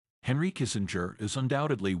Henry Kissinger is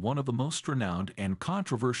undoubtedly one of the most renowned and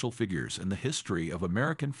controversial figures in the history of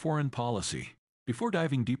American foreign policy. Before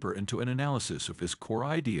diving deeper into an analysis of his core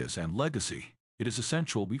ideas and legacy, it is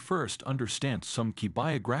essential we first understand some key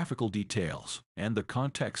biographical details and the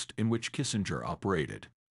context in which Kissinger operated.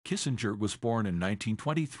 Kissinger was born in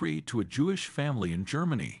 1923 to a Jewish family in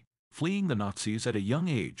Germany, fleeing the Nazis at a young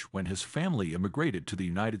age when his family immigrated to the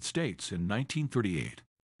United States in 1938.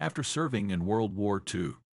 After serving in World War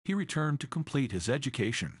II, he returned to complete his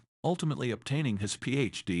education, ultimately obtaining his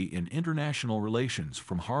Ph.D. in international relations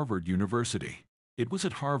from Harvard University. It was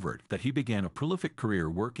at Harvard that he began a prolific career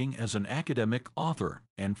working as an academic, author,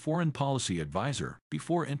 and foreign policy advisor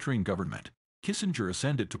before entering government. Kissinger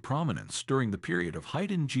ascended to prominence during the period of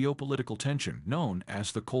heightened geopolitical tension known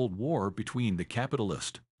as the Cold War between the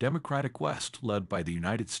capitalist, democratic West led by the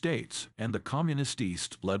United States and the communist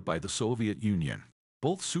East led by the Soviet Union.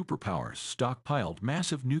 Both superpowers stockpiled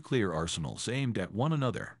massive nuclear arsenals aimed at one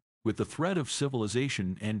another, with the threat of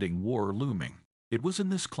civilization-ending war looming. It was in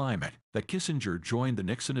this climate that Kissinger joined the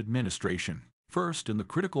Nixon administration, first in the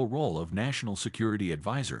critical role of National Security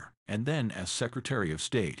Advisor and then as Secretary of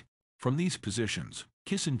State. From these positions,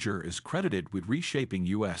 Kissinger is credited with reshaping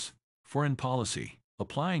U.S. foreign policy,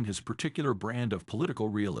 applying his particular brand of political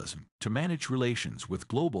realism to manage relations with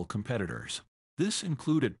global competitors. This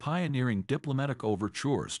included pioneering diplomatic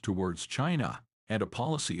overtures towards China and a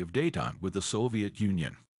policy of détente with the Soviet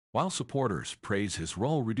Union. While supporters praise his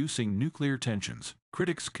role reducing nuclear tensions,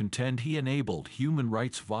 critics contend he enabled human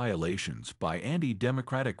rights violations by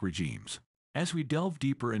anti-democratic regimes. As we delve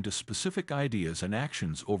deeper into specific ideas and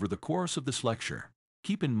actions over the course of this lecture,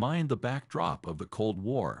 keep in mind the backdrop of the Cold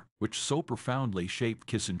War, which so profoundly shaped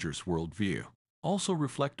Kissinger's worldview. Also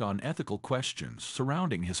reflect on ethical questions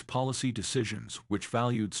surrounding his policy decisions, which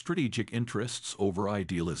valued strategic interests over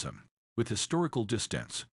idealism. With historical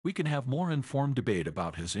distance, we can have more informed debate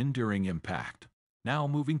about his enduring impact. Now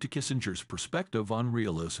moving to Kissinger's perspective on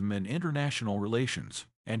realism and international relations,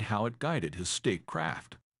 and how it guided his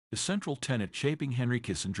statecraft. The central tenet shaping Henry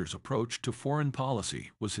Kissinger's approach to foreign policy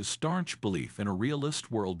was his staunch belief in a realist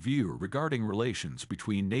worldview regarding relations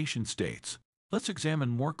between nation-states. Let's examine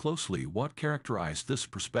more closely what characterized this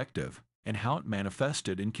perspective and how it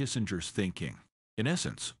manifested in Kissinger's thinking. In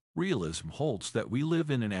essence, realism holds that we live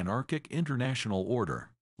in an anarchic international order,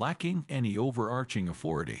 lacking any overarching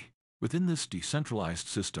authority. Within this decentralized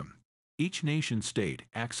system, each nation-state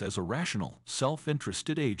acts as a rational,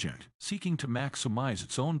 self-interested agent, seeking to maximize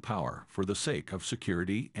its own power for the sake of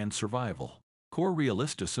security and survival. Core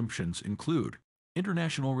realist assumptions include: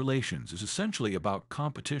 international relations is essentially about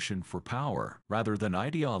competition for power rather than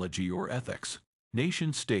ideology or ethics.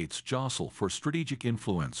 Nation-states jostle for strategic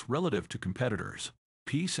influence relative to competitors.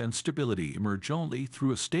 Peace and stability emerge only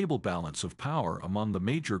through a stable balance of power among the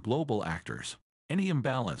major global actors. Any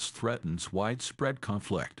imbalance threatens widespread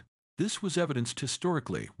conflict. This was evidenced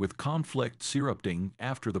historically, with conflicts erupting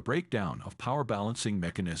after the breakdown of power balancing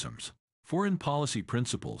mechanisms. Foreign policy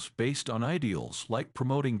principles based on ideals like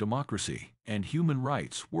promoting democracy and human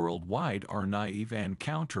rights worldwide are naive and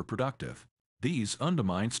counterproductive. These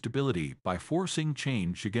undermine stability by forcing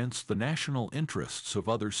change against the national interests of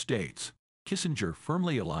other states. Kissinger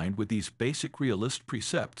firmly aligned with these basic realist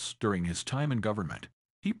precepts during his time in government.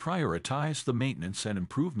 He prioritized the maintenance and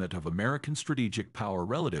improvement of American strategic power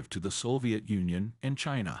relative to the Soviet Union and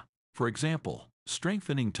China. For example,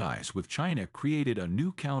 strengthening ties with China created a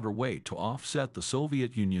new counterweight to offset the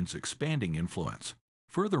Soviet Union's expanding influence.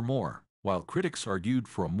 Furthermore, while critics argued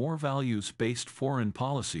for a more values-based foreign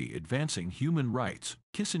policy advancing human rights,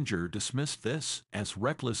 Kissinger dismissed this as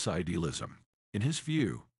reckless idealism. In his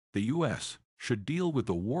view, the U.S. should deal with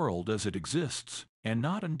the world as it exists and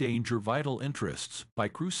not endanger vital interests by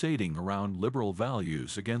crusading around liberal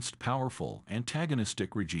values against powerful,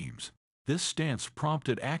 antagonistic regimes. This stance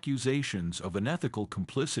prompted accusations of unethical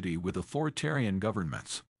complicity with authoritarian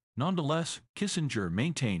governments. Nonetheless, Kissinger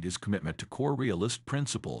maintained his commitment to core realist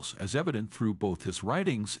principles as evident through both his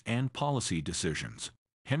writings and policy decisions.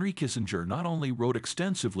 Henry Kissinger not only wrote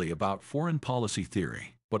extensively about foreign policy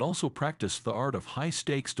theory, but also practiced the art of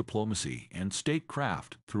high-stakes diplomacy and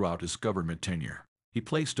statecraft throughout his government tenure. He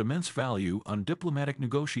placed immense value on diplomatic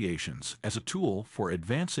negotiations as a tool for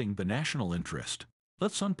advancing the national interest.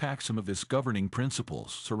 Let's unpack some of his governing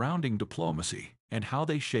principles surrounding diplomacy and how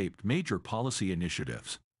they shaped major policy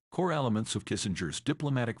initiatives. Core elements of Kissinger's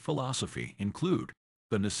diplomatic philosophy include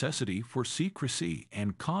the necessity for secrecy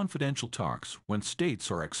and confidential talks when states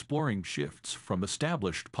are exploring shifts from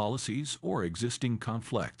established policies or existing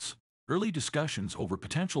conflicts. Early discussions over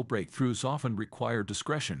potential breakthroughs often require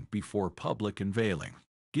discretion before public unveiling.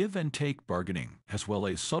 give and take bargaining, as well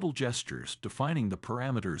as subtle gestures defining the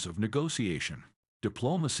parameters of negotiation.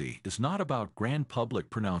 Diplomacy is not about grand public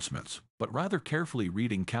pronouncements, but rather carefully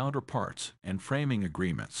reading counterparts and framing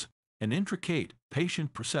agreements. An intricate,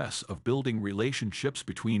 patient process of building relationships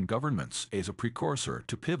between governments is a precursor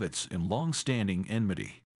to pivots in long-standing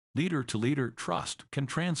enmity. Leader-to-leader trust can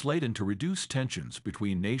translate into reduced tensions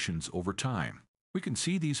between nations over time. We can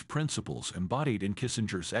see these principles embodied in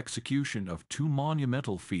Kissinger's execution of two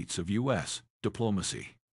monumental feats of U.S.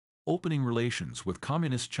 diplomacy: opening relations with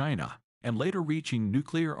Communist China, and later reaching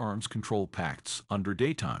nuclear arms control pacts under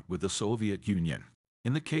détente with the Soviet Union.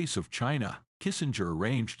 In the case of China, Kissinger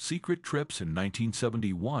arranged secret trips in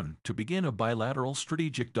 1971 to begin a bilateral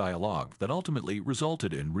strategic dialogue that ultimately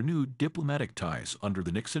resulted in renewed diplomatic ties under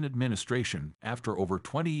the Nixon administration after over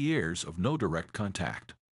 20 years of no direct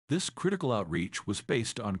contact. This critical outreach was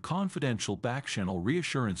based on confidential back-channel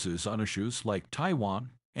reassurances on issues like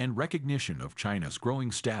Taiwan and recognition of China's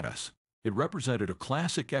growing status. It represented a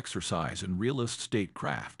classic exercise in realist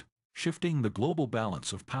statecraft, shifting the global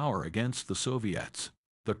balance of power against the Soviets.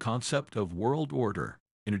 The concept of world order.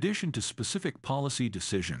 In addition to specific policy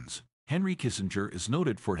decisions, Henry Kissinger is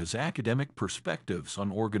noted for his academic perspectives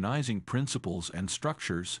on organizing principles and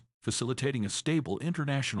structures, facilitating a stable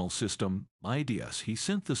international system, ideas he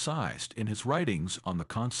synthesized in his writings on the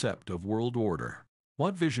concept of world order.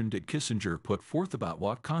 What vision did Kissinger put forth about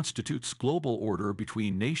what constitutes global order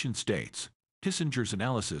between nation-states? Kissinger's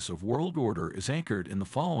analysis of world order is anchored in the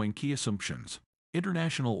following key assumptions.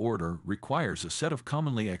 International order requires a set of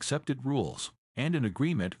commonly accepted rules and an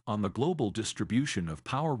agreement on the global distribution of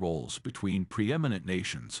power roles between preeminent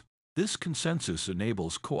nations. This consensus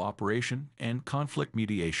enables cooperation and conflict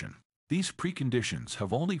mediation. These preconditions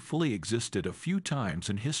have only fully existed a few times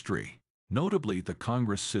in history, notably the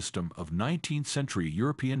Congress system of 19th-century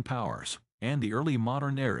European powers and the early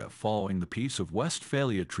modern era following the Peace of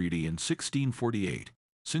Westphalia Treaty in 1648.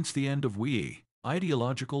 Since the end of WE,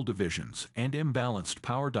 ideological divisions and imbalanced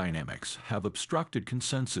power dynamics have obstructed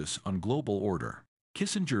consensus on global order.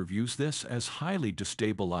 Kissinger views this as highly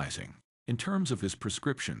destabilizing. In terms of his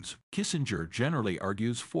prescriptions, Kissinger generally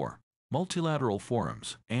argues for multilateral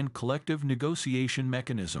forums and collective negotiation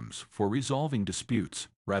mechanisms for resolving disputes,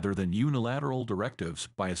 rather than unilateral directives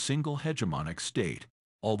by a single hegemonic state.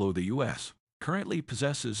 Although the U.S. currently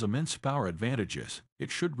possesses immense power advantages, it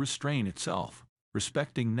should restrain itself,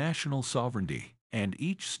 respecting national sovereignty and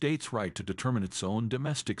each state's right to determine its own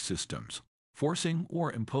domestic systems. Forcing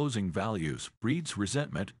or imposing values breeds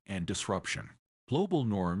resentment and disruption. Global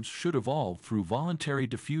norms should evolve through voluntary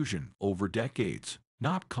diffusion over decades,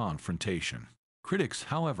 not confrontation. Critics,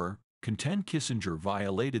 however, contend Kissinger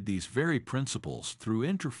violated these very principles through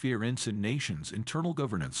interference in nations' internal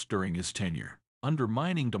governance during his tenure,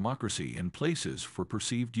 undermining democracy in places for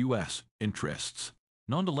perceived U.S. interests.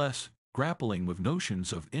 Nonetheless, grappling with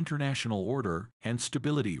notions of international order and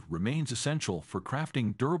stability remains essential for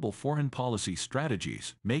crafting durable foreign policy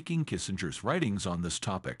strategies, making Kissinger's writings on this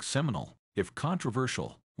topic seminal, if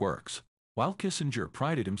controversial, works. While Kissinger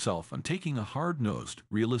prided himself on taking a hard-nosed,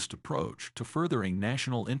 realist approach to furthering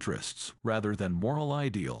national interests rather than moral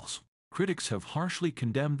ideals, critics have harshly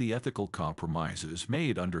condemned the ethical compromises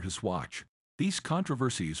made under his watch. These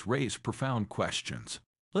controversies raise profound questions.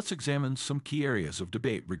 Let's examine some key areas of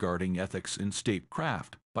debate regarding ethics in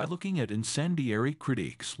statecraft by looking at incendiary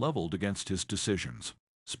critiques leveled against his decisions.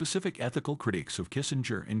 Specific ethical critiques of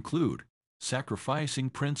Kissinger include sacrificing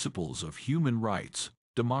principles of human rights,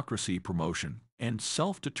 democracy promotion, and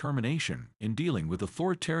self-determination in dealing with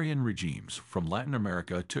authoritarian regimes from Latin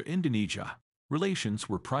America to Indonesia. Relations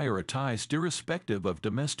were prioritized irrespective of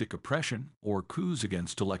domestic oppression or coups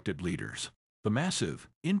against elected leaders. The massive,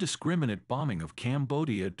 indiscriminate bombing of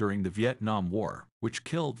Cambodia during the Vietnam War, which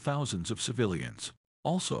killed thousands of civilians.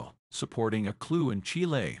 Also, supporting a coup in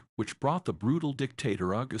Chile, which brought the brutal dictator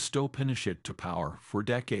Augusto Pinochet to power for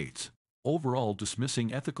decades. Overall,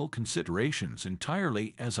 dismissing ethical considerations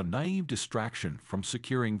entirely as a naive distraction from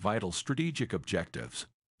securing vital strategic objectives.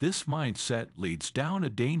 This mindset leads down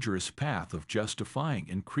a dangerous path of justifying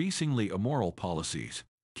increasingly immoral policies.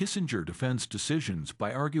 Kissinger defends decisions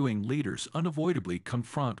by arguing leaders unavoidably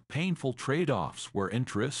confront painful trade-offs where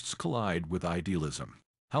interests collide with idealism.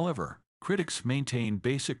 However, critics maintain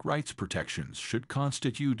basic rights protections should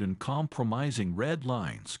constitute uncompromising red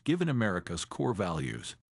lines given America's core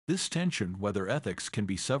values. This tension, whether ethics can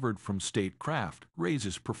be severed from statecraft,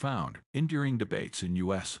 raises profound, enduring debates in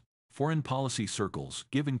U.S. foreign policy circles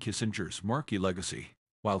given Kissinger's murky legacy.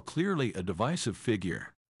 While clearly a divisive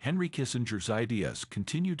figure, Henry Kissinger's ideas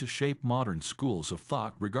continue to shape modern schools of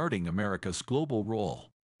thought regarding America's global role.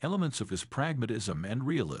 Elements of his pragmatism and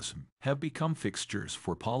realism have become fixtures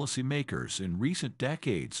for policymakers in recent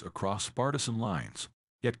decades across partisan lines.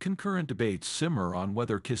 Yet concurrent debates simmer on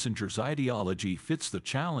whether Kissinger's ideology fits the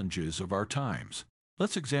challenges of our times.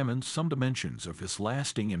 Let's examine some dimensions of his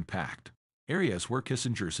lasting impact. Areas where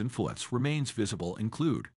Kissinger's influence remains visible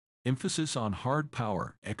include emphasis on hard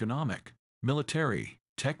power, economic, military,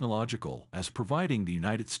 technological, as providing the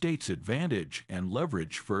United States advantage and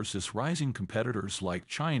leverage versus rising competitors like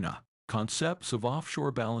China, concepts of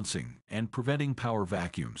offshore balancing and preventing power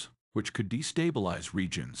vacuums, which could destabilize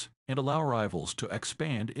regions and allow rivals to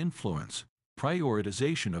expand influence,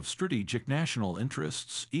 prioritization of strategic national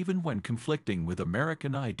interests even when conflicting with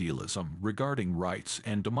American idealism regarding rights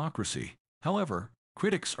and democracy. However,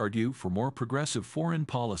 critics argue for more progressive foreign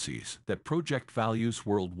policies that project values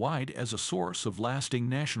worldwide as a source of lasting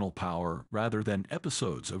national power rather than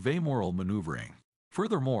episodes of amoral maneuvering.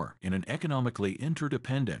 Furthermore, in an economically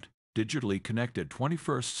interdependent, digitally connected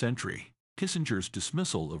 21st century, Kissinger's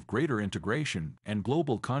dismissal of greater integration and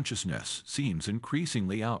global consciousness seems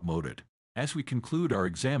increasingly outmoded. As we conclude our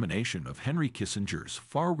examination of Henry Kissinger's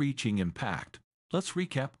far-reaching impact, let's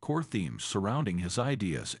recap core themes surrounding his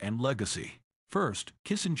ideas and legacy. First,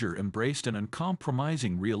 Kissinger embraced an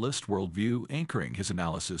uncompromising realist worldview anchoring his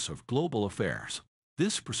analysis of global affairs.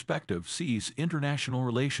 This perspective sees international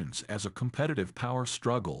relations as a competitive power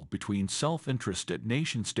struggle between self-interested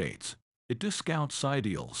nation-states. It discounts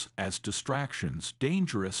ideals as distractions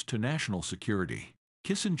dangerous to national security.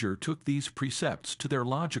 Kissinger took these precepts to their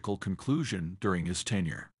logical conclusion during his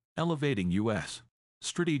tenure, elevating U.S.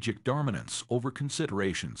 strategic dominance over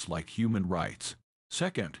considerations like human rights.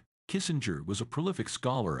 Second, Kissinger was a prolific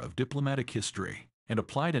scholar of diplomatic history and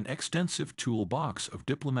applied an extensive toolbox of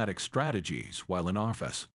diplomatic strategies while in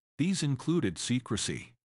office. These included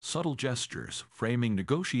secrecy, subtle gestures, framing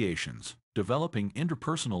negotiations, developing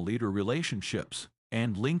interpersonal leader relationships,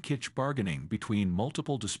 and linkage bargaining between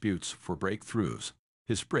multiple disputes for breakthroughs.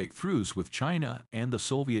 His breakthroughs with China and the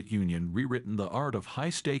Soviet Union rewritten the art of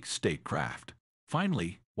high-stakes statecraft.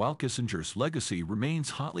 Finally, while Kissinger's legacy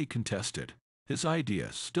remains hotly contested, his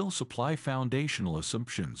ideas still supply foundational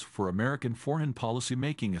assumptions for American foreign policy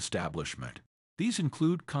making establishment. These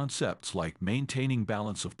include concepts like maintaining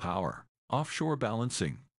balance of power, offshore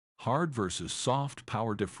balancing, hard versus soft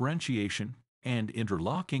power differentiation, and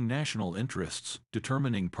interlocking national interests,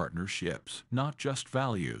 determining partnerships, not just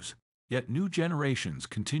values. Yet new generations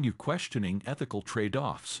continue questioning ethical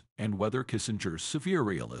trade-offs and whether Kissinger's severe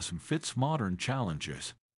realism fits modern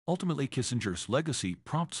challenges. Ultimately, Kissinger's legacy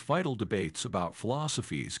prompts vital debates about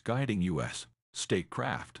philosophies guiding U.S.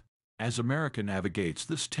 statecraft. As America navigates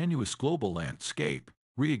this tenuous global landscape,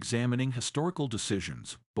 re-examining historical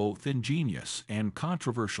decisions, both ingenious and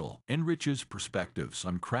controversial, enriches perspectives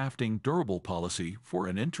on crafting durable policy for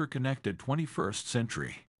an interconnected 21st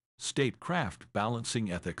century. Statecraft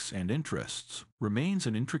balancing ethics and interests remains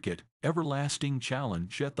an intricate, everlasting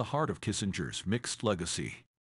challenge at the heart of Kissinger's mixed legacy.